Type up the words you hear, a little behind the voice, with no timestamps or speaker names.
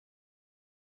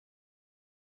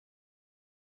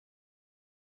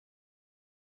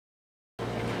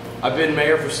I've been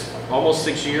mayor for almost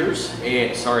 6 years,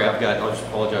 and sorry, I'll just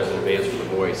apologize in advance for the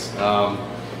voice.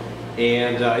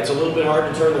 It's a little bit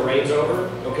hard to turn the reins over,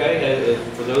 okay?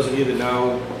 For those of you that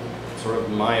know sort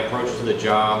of my approach to the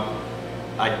job,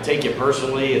 I take it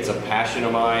personally. It's a passion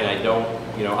of mine. I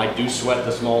do sweat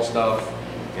the small stuff,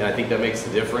 and I think that makes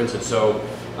the difference. And so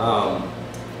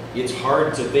it's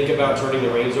hard to think about turning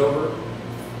the reins over,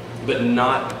 but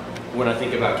not when I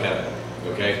think about Kevin,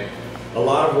 okay? A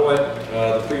lot of what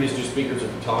the previous two speakers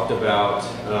have talked about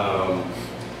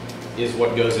is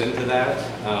what goes into that.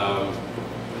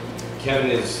 Kevin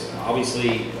is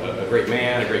obviously a great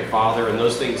man, a great father, and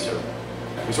those things are,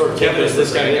 Kevin is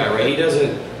this kind of guy, right? He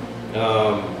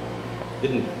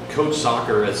didn't coach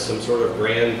soccer as some sort of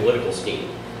grand political scheme.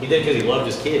 He did because he loved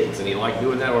his kids and he liked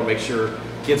doing that, or make sure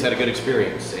kids had a good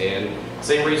experience. And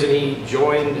same reason he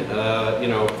joined,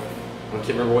 I can't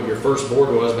remember what your first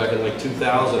board was back in like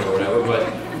 2000 or whatever,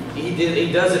 but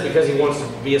he does it because he wants to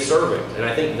be a servant. And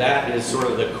I think that is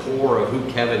sort of the core of who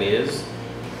Kevin is.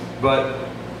 But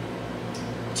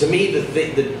to me,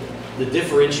 the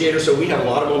differentiator, so we have a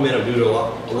lot of momentum due to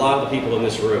a lot of the people in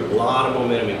this room, a lot of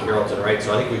momentum in Carrollton, right?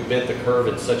 So I think we've bent the curve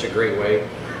in such a great way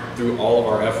through all of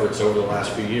our efforts over the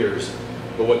last few years.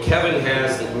 But what Kevin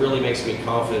has that really makes me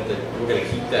confident that we're going to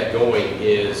keep that going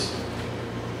is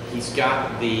he's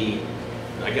got the,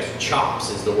 I guess chops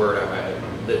is the word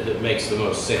that makes the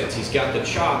most sense. He's got the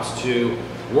chops to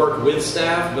work with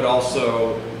staff, but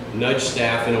also nudge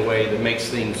staff in a way that makes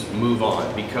things move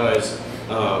on. Because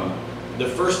the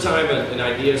first time an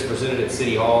idea is presented at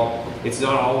City Hall, it's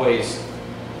not always,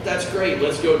 that's great,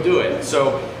 let's go do it.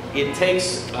 So it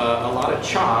takes a lot of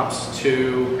chops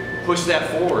to push that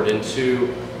forward and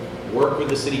to work with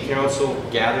the City Council,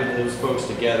 gather those folks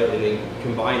together, and then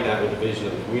combine that with the vision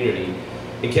of the community.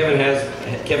 And Kevin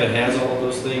has all of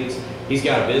those things. He's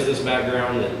got a business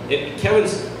background. Kevin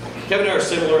and I are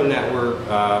similar in that we're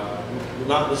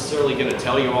not necessarily going to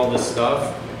tell you all this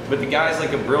stuff, but the guy's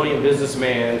like a brilliant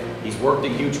businessman. He's worked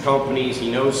at huge companies.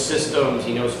 He knows systems.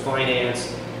 He knows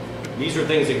finance. These are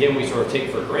things, again, we sort of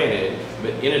take for granted.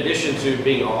 But in addition to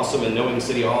being awesome and knowing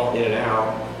City Hall in and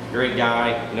out, great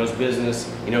guy. He knows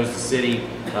business. He knows the city.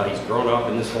 He's grown up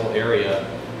in this whole area,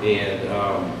 and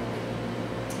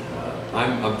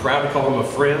I'm proud to call him a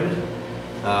friend.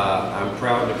 I was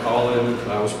proud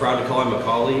to call him a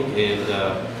colleague, and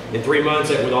in 3 months,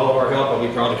 with all of our help, I'll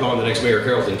be proud to call him the next mayor of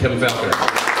Carrollton, Kevin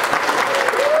Falconer.